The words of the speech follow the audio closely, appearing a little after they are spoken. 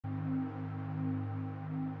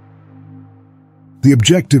The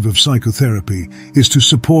objective of psychotherapy is to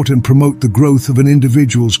support and promote the growth of an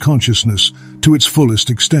individual's consciousness to its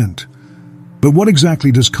fullest extent. But what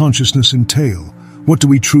exactly does consciousness entail? What do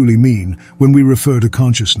we truly mean when we refer to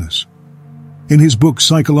consciousness? In his book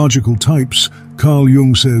Psychological Types, Carl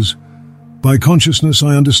Jung says, "By consciousness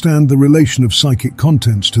I understand the relation of psychic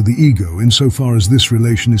contents to the ego insofar as this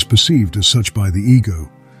relation is perceived as such by the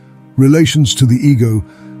ego. Relations to the ego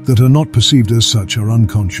that are not perceived as such are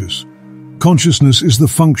unconscious. Consciousness is the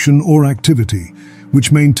function or activity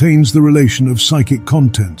which maintains the relation of psychic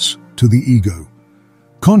contents to the ego.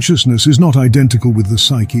 Consciousness is not identical with the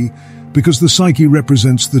psyche because the psyche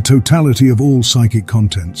represents the totality of all psychic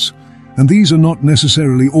contents, and these are not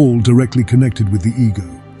necessarily all directly connected with the ego,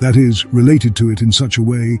 that is, related to it in such a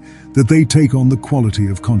way that they take on the quality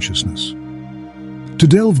of consciousness." To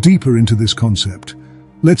delve deeper into this concept,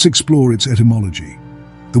 let's explore its etymology.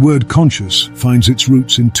 The word conscious finds its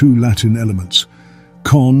roots in two Latin elements,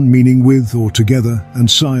 con, meaning with or together, and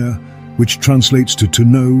sire, which translates to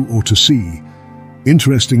know or to see.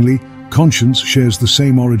 Interestingly, conscience shares the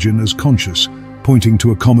same origin as conscious, pointing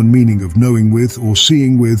to a common meaning of knowing with or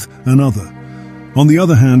seeing with another. On the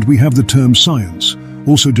other hand, we have the term science,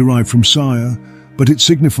 also derived from sire, but it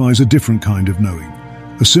signifies a different kind of knowing,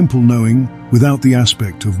 a simple knowing without the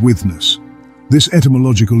aspect of withness. This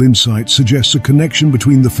etymological insight suggests a connection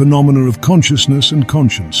between the phenomena of consciousness and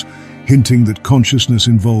conscience, hinting that consciousness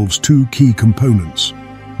involves two key components,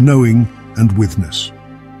 knowing and withness.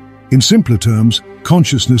 In simpler terms,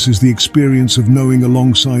 consciousness is the experience of knowing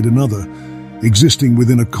alongside another, existing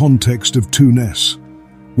within a context of two-ness.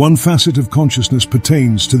 One facet of consciousness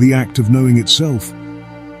pertains to the act of knowing itself.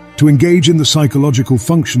 To engage in the psychological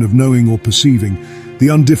function of knowing or perceiving, the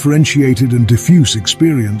undifferentiated and diffuse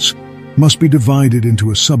experience must be divided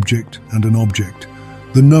into a subject and an object,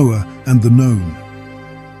 the knower and the known.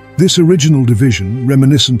 This original division,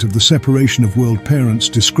 reminiscent of the separation of world parents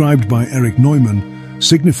described by Erich Neumann,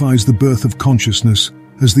 signifies the birth of consciousness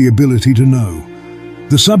as the ability to know.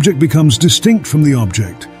 The subject becomes distinct from the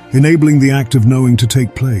object, enabling the act of knowing to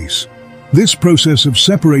take place. This process of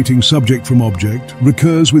separating subject from object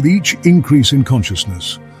recurs with each increase in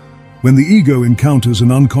consciousness. When the ego encounters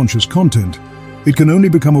an unconscious content, it can only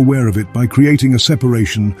become aware of it by creating a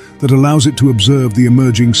separation that allows it to observe the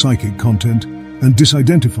emerging psychic content and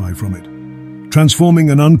disidentify from it. Transforming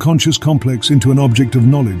an unconscious complex into an object of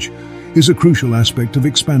knowledge is a crucial aspect of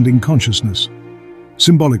expanding consciousness.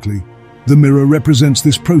 Symbolically, the mirror represents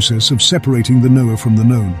this process of separating the knower from the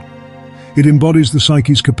known. It embodies the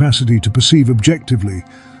psyche's capacity to perceive objectively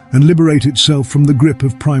and liberate itself from the grip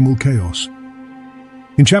of primal chaos.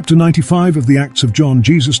 In chapter 95 of the Acts of John,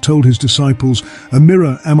 Jesus told his disciples, "A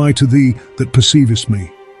mirror am I to thee that perceivest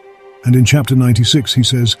me." And in chapter 96 he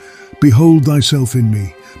says, "Behold thyself in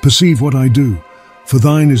me, perceive what I do, for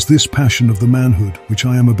thine is this passion of the manhood which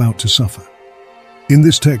I am about to suffer." In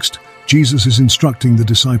this text, Jesus is instructing the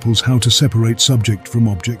disciples how to separate subject from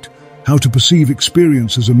object, how to perceive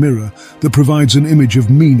experience as a mirror that provides an image of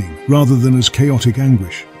meaning rather than as chaotic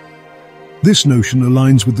anguish. This notion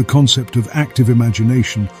aligns with the concept of active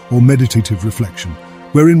imagination or meditative reflection,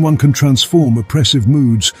 wherein one can transform oppressive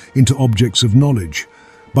moods into objects of knowledge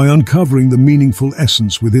by uncovering the meaningful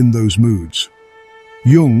essence within those moods.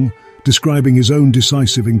 Jung, describing his own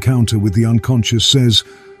decisive encounter with the unconscious, says,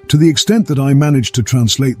 "To the extent that I managed to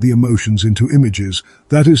translate the emotions into images,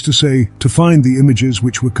 that is to say, to find the images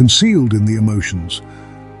which were concealed in the emotions,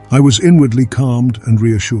 I was inwardly calmed and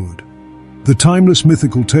reassured." The timeless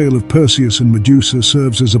mythical tale of Perseus and Medusa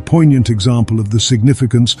serves as a poignant example of the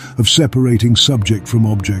significance of separating subject from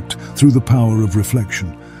object through the power of reflection.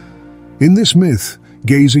 In this myth,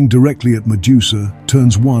 gazing directly at Medusa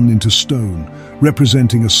turns one into stone,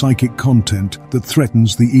 representing a psychic content that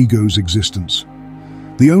threatens the ego's existence.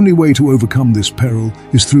 The only way to overcome this peril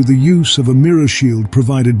is through the use of a mirror shield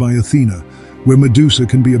provided by Athena, where Medusa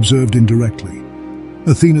can be observed indirectly.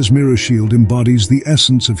 Athena's mirror shield embodies the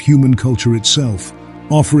essence of human culture itself,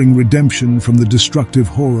 offering redemption from the destructive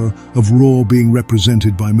horror of Ra being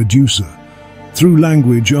represented by Medusa. Through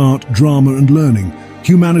language, art, drama, and learning,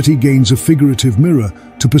 humanity gains a figurative mirror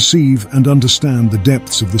to perceive and understand the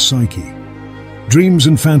depths of the psyche. Dreams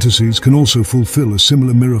and fantasies can also fulfill a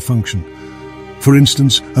similar mirror function. For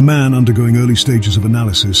instance, a man undergoing early stages of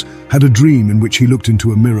analysis had a dream in which he looked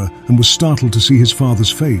into a mirror and was startled to see his father's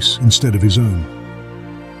face instead of his own.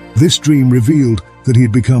 This dream revealed that he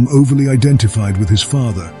had become overly identified with his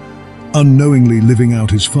father, unknowingly living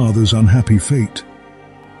out his father's unhappy fate.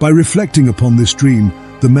 By reflecting upon this dream,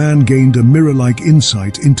 the man gained a mirror-like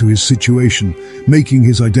insight into his situation, making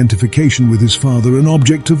his identification with his father an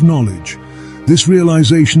object of knowledge. This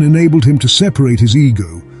realization enabled him to separate his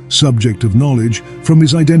ego, subject of knowledge, from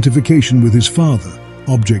his identification with his father,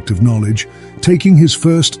 object of knowledge, taking his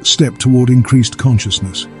first step toward increased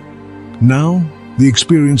consciousness. Now, the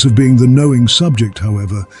experience of being the knowing subject,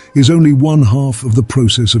 however, is only one half of the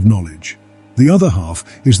process of knowledge. The other half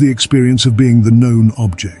is the experience of being the known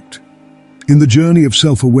object. In the journey of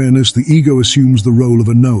self-awareness, the ego assumes the role of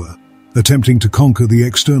a knower, attempting to conquer the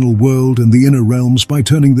external world and the inner realms by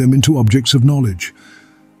turning them into objects of knowledge.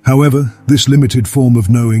 However, this limited form of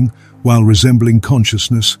knowing, while resembling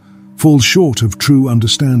consciousness, falls short of true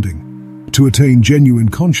understanding. To attain genuine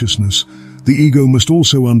consciousness, the ego must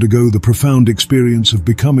also undergo the profound experience of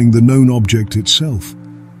becoming the known object itself.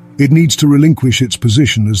 It needs to relinquish its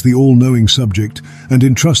position as the all-knowing subject and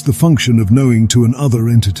entrust the function of knowing to an other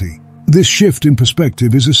entity. This shift in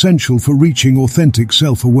perspective is essential for reaching authentic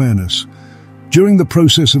self-awareness. During the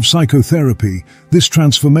process of psychotherapy, this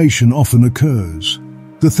transformation often occurs.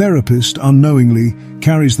 The therapist, unknowingly,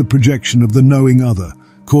 carries the projection of the knowing other,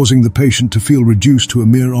 causing the patient to feel reduced to a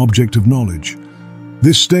mere object of knowledge.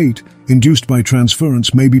 This state, induced by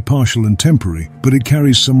transference, may be partial and temporary, but it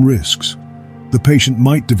carries some risks. The patient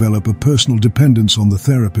might develop a personal dependence on the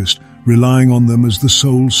therapist, relying on them as the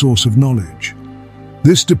sole source of knowledge.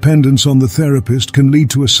 This dependence on the therapist can lead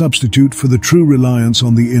to a substitute for the true reliance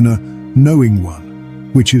on the inner, knowing one,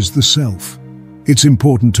 which is the self. It's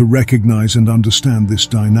important to recognize and understand this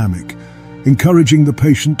dynamic, encouraging the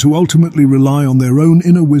patient to ultimately rely on their own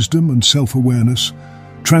inner wisdom and self-awareness,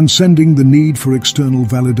 transcending the need for external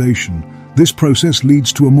validation. This process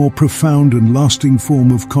leads to a more profound and lasting form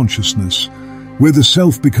of consciousness, where the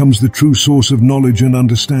self becomes the true source of knowledge and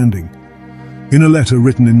understanding. In a letter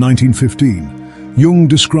written in 1915, Jung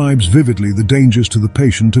describes vividly the dangers to the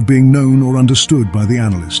patient of being known or understood by the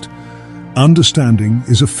analyst. Understanding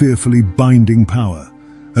is a fearfully binding power,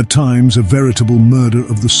 at times a veritable murder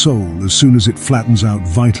of the soul as soon as it flattens out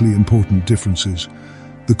vitally important differences.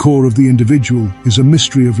 The core of the individual is a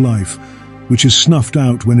mystery of life, which is snuffed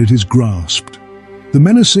out when it is grasped. The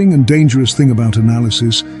menacing and dangerous thing about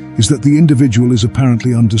analysis is that the individual is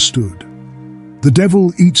apparently understood. The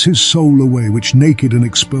devil eats his soul away, which, naked and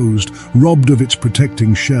exposed, robbed of its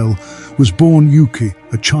protecting shell, was born Yuki,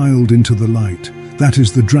 a child into the light. That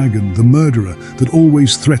is the dragon, the murderer, that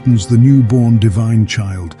always threatens the newborn divine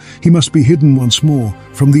child. He must be hidden once more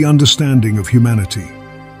from the understanding of humanity.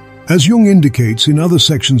 As Jung indicates in other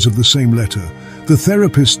sections of the same letter, the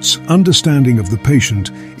therapist's understanding of the patient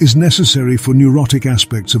is necessary for neurotic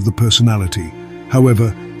aspects of the personality.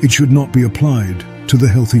 However, it should not be applied to the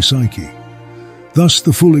healthy psyche. Thus,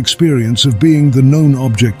 the full experience of being the known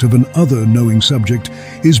object of an other knowing subject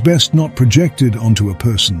is best not projected onto a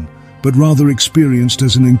person, but rather experienced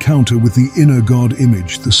as an encounter with the inner God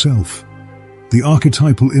image, the self. The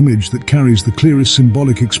archetypal image that carries the clearest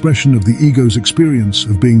symbolic expression of the ego's experience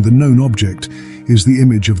of being the known object is the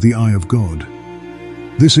image of the Eye of God.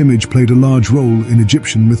 This image played a large role in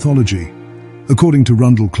Egyptian mythology. According to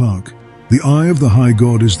Rundle Clark, the Eye of the High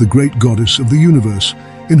God is the great goddess of the universe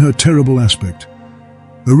in her terrible aspect.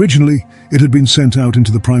 Originally, it had been sent out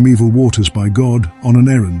into the primeval waters by God on an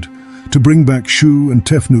errand, to bring back Shu and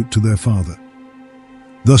Tefnut to their father.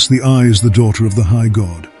 Thus the Eye is the daughter of the High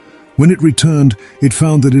God. When it returned, it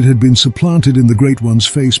found that it had been supplanted in the Great One's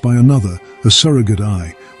face by another, a surrogate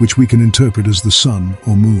eye, which we can interpret as the sun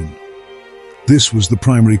or moon. This was the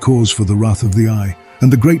primary cause for the wrath of the Eye,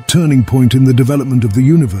 and the great turning point in the development of the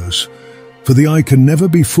universe, for the Eye can never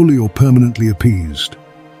be fully or permanently appeased.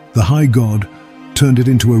 The High God turned it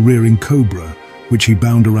into a rearing cobra, which he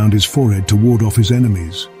bound around his forehead to ward off his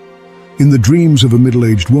enemies. In the dreams of a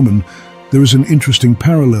middle-aged woman, there is an interesting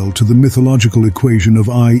parallel to the mythological equation of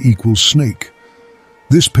eye equals snake.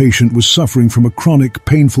 This patient was suffering from a chronic,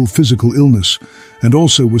 painful physical illness, and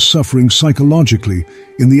also was suffering psychologically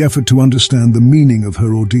in the effort to understand the meaning of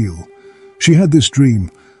her ordeal. She had this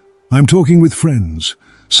dream: "I'm talking with friends.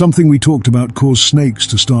 Something we talked about caused snakes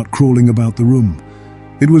to start crawling about the room.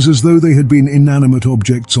 It was as though they had been inanimate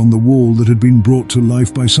objects on the wall that had been brought to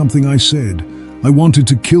life by something I said. I wanted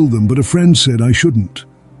to kill them, but a friend said I shouldn't."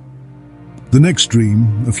 The next dream,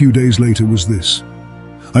 a few days later, was this: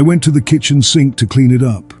 "I went to the kitchen sink to clean it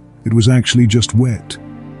up. It was actually just wet.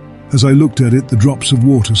 As I looked at it, the drops of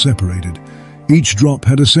water separated. Each drop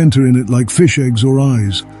had a center in it like fish eggs or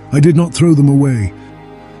eyes. I did not throw them away."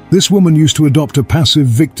 This woman used to adopt a passive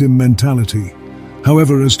victim mentality.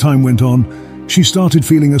 However, as time went on, she started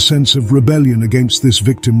feeling a sense of rebellion against this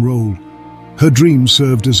victim role. Her dreams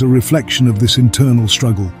served as a reflection of this internal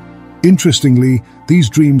struggle. Interestingly, these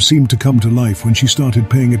dreams seemed to come to life when she started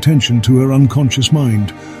paying attention to her unconscious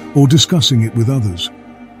mind or discussing it with others.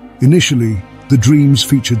 Initially, the dreams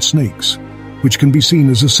featured snakes, which can be seen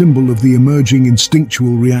as a symbol of the emerging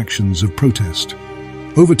instinctual reactions of protest.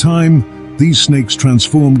 Over time, these snakes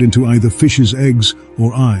transformed into either fish's eggs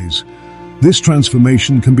or eyes. This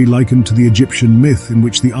transformation can be likened to the Egyptian myth in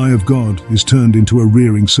which the eye of God is turned into a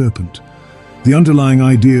rearing serpent. The underlying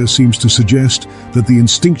idea seems to suggest that the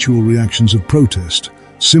instinctual reactions of protest,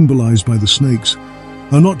 symbolized by the snakes,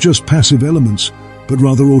 are not just passive elements, but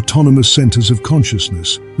rather autonomous centers of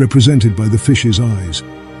consciousness, represented by the fish's eyes.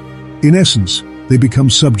 In essence, they become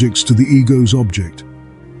subjects to the ego's object.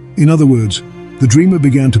 In other words, the dreamer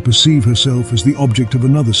began to perceive herself as the object of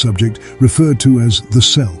another subject, referred to as the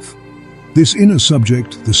self. This inner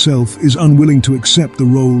subject, the self, is unwilling to accept the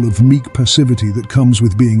role of meek passivity that comes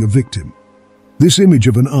with being a victim. This image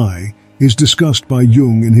of an eye is discussed by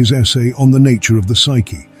Jung in his essay On the Nature of the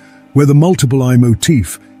Psyche, where the multiple eye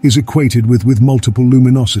motif is equated with multiple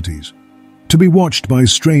luminosities. To be watched by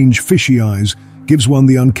strange fishy eyes gives one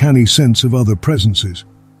the uncanny sense of other presences.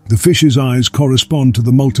 The fish's eyes correspond to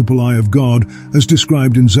the multiple eye of God as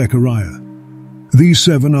described in Zechariah. These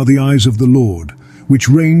 7 are the eyes of the Lord, which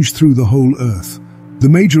range through the whole earth. The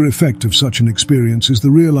major effect of such an experience is the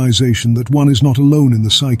realization that one is not alone in the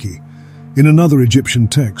psyche. In another Egyptian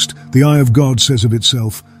text, the eye of God says of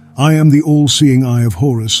itself, "I am the all-seeing eye of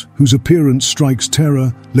Horus, whose appearance strikes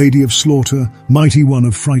terror, lady of slaughter, mighty one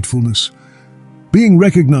of frightfulness." Being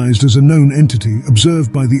recognized as a known entity,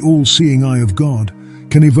 observed by the all-seeing eye of God,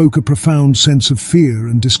 can evoke a profound sense of fear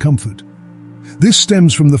and discomfort. This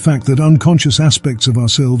stems from the fact that unconscious aspects of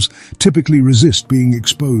ourselves typically resist being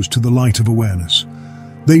exposed to the light of awareness.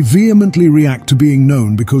 They vehemently react to being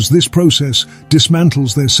known because this process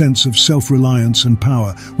dismantles their sense of self-reliance and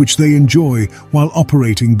power, which they enjoy while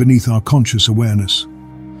operating beneath our conscious awareness.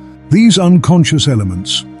 These unconscious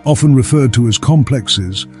elements, often referred to as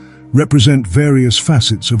complexes, represent various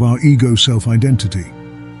facets of our ego self-identity.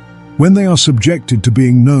 When they are subjected to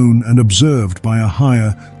being known and observed by a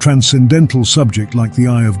higher, transcendental subject like the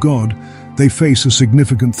eye of God, they face a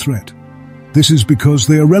significant threat. This is because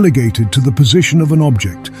they are relegated to the position of an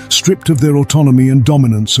object, stripped of their autonomy and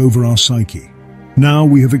dominance over our psyche. Now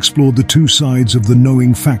we have explored the 2 sides of the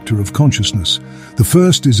knowing factor of consciousness. The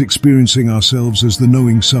first is experiencing ourselves as the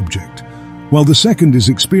knowing subject, while the second is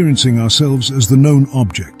experiencing ourselves as the known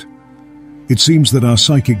object. It seems that our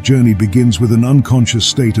psychic journey begins with an unconscious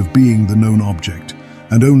state of being the known object,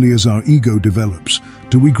 and only as our ego develops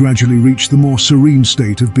do we gradually reach the more serene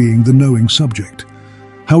state of being the knowing subject.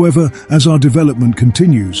 However, as our development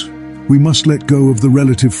continues, we must let go of the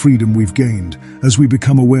relative freedom we've gained as we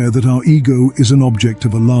become aware that our ego is an object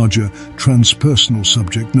of a larger, transpersonal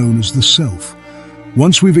subject known as the self.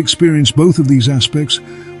 Once we've experienced both of these aspects,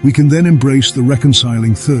 we can then embrace the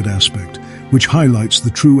reconciling third aspect, which highlights the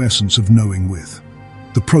true essence of knowing with.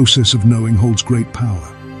 The process of knowing holds great power.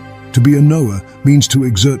 To be a knower means to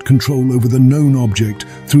exert control over the known object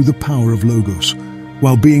through the power of logos,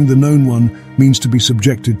 while being the known one means to be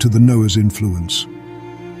subjected to the knower's influence.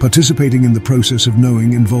 Participating in the process of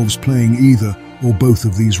knowing involves playing either or both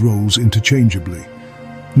of these roles interchangeably.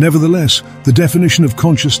 Nevertheless, the definition of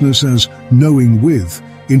consciousness as knowing with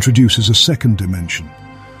introduces a second dimension,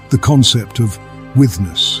 the concept of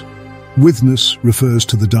withness. Withness refers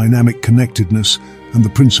to the dynamic connectedness and the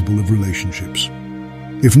principle of relationships.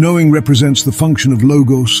 If knowing represents the function of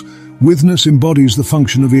logos, withness embodies the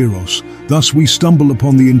function of eros. Thus we stumble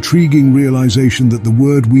upon the intriguing realization that the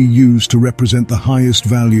word we use to represent the highest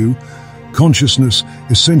value, consciousness,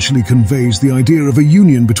 essentially conveys the idea of a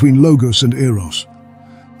union between logos and eros.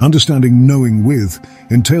 Understanding knowing with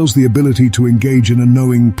entails the ability to engage in a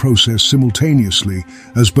knowing process simultaneously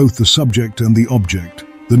as both the subject and the object,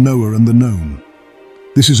 the knower and the known.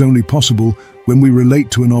 This is only possible when we relate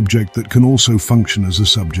to an object that can also function as a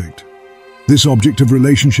subject. This object of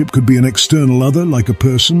relationship could be an external other, like a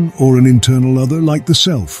person, or an internal other, like the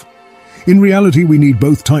self. In reality, we need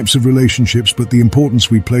both types of relationships, but the importance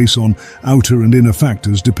we place on outer and inner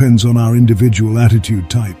factors depends on our individual attitude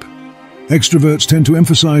type. Extroverts tend to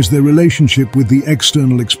emphasize their relationship with the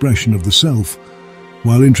external expression of the self,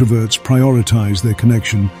 while introverts prioritize their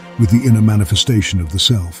connection with the inner manifestation of the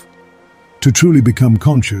self. To truly become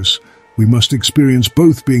conscious, we must experience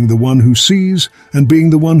both being the one who sees and being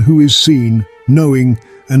the one who is seen, knowing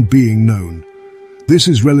and being known. This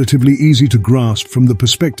is relatively easy to grasp from the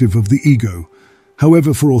perspective of the ego.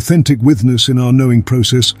 However, for authentic witness in our knowing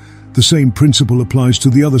process, the same principle applies to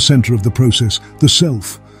the other center of the process, the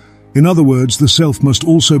self. In other words, the self must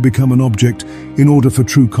also become an object in order for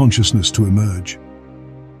true consciousness to emerge.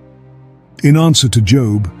 In answer to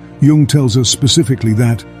Job, Jung tells us specifically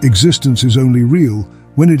that existence is only real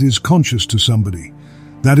when it is conscious to somebody.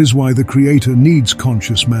 That is why the Creator needs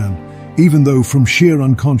conscious man, even though from sheer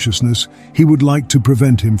unconsciousness he would like to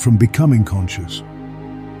prevent him from becoming conscious.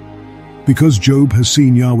 Because Job has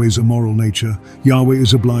seen Yahweh's immoral nature, Yahweh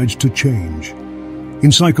is obliged to change.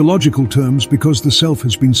 In psychological terms, because the self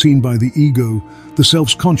has been seen by the ego, the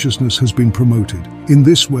self's consciousness has been promoted. In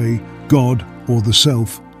this way, God, or the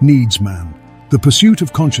self, needs man. The pursuit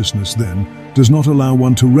of consciousness, then, does not allow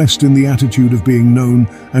one to rest in the attitude of being known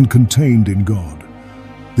and contained in God.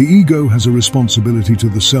 The ego has a responsibility to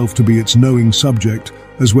the self to be its knowing subject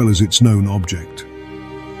as well as its known object.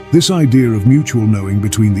 This idea of mutual knowing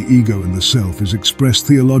between the ego and the self is expressed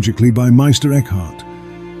theologically by Meister Eckhart.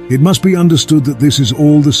 It must be understood that this is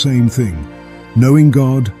all the same thing, knowing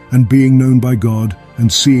God and being known by God,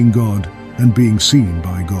 and seeing God and being seen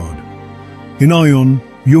by God. In Ion,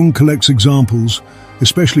 Jung collects examples,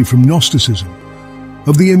 especially from Gnosticism,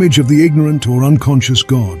 of the image of the ignorant or unconscious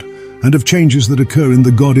God, and of changes that occur in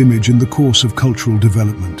the God image in the course of cultural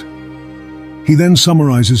development. He then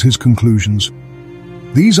summarizes his conclusions.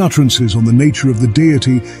 These utterances on the nature of the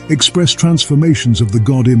deity express transformations of the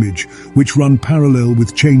God image, which run parallel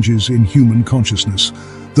with changes in human consciousness,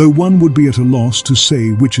 though one would be at a loss to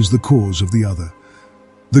say which is the cause of the other.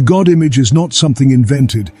 The God image is not something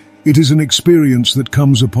invented, it is an experience that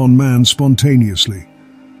comes upon man spontaneously.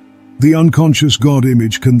 The unconscious God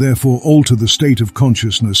image can therefore alter the state of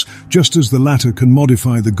consciousness, just as the latter can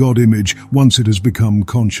modify the God image once it has become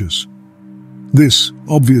conscious. This,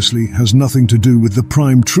 obviously, has nothing to do with the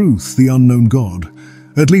prime truth, the unknown God,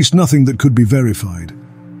 at least nothing that could be verified.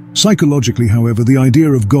 Psychologically, however, the idea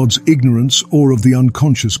of God's ignorance or of the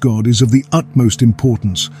unconscious God is of the utmost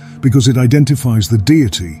importance because it identifies the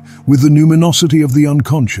deity with the numinosity of the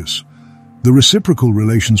unconscious. The reciprocal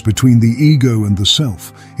relations between the ego and the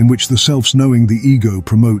self, in which the self's knowing the ego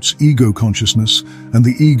promotes ego consciousness and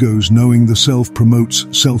the ego's knowing the self promotes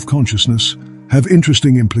self-consciousness, have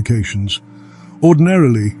interesting implications.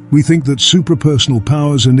 Ordinarily, we think that suprapersonal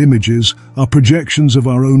powers and images are projections of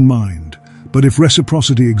our own mind, but if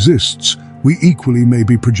reciprocity exists, we equally may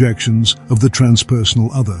be projections of the transpersonal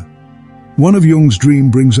other. One of Jung's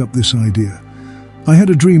dreams brings up this idea. I had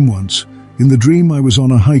a dream once. In the dream, I was on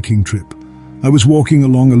a hiking trip. I was walking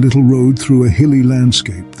along a little road through a hilly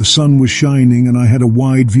landscape. The sun was shining and I had a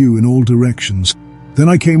wide view in all directions. Then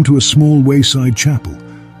I came to a small wayside chapel.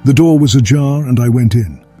 The door was ajar and I went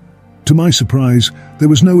in. To my surprise, there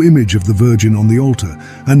was no image of the Virgin on the altar,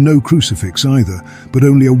 and no crucifix either, but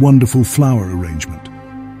only a wonderful flower arrangement.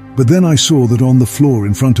 But then I saw that on the floor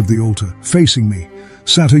in front of the altar, facing me,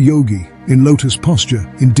 sat a yogi in lotus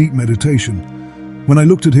posture, in deep meditation. When I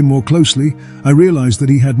looked at him more closely, I realized that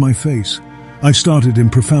he had my face. I started in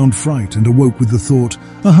profound fright and awoke with the thought,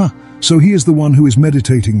 aha, so he is the one who is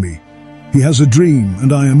meditating me. He has a dream,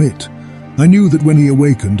 and I am it. I knew that when he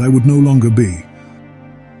awakened, I would no longer be.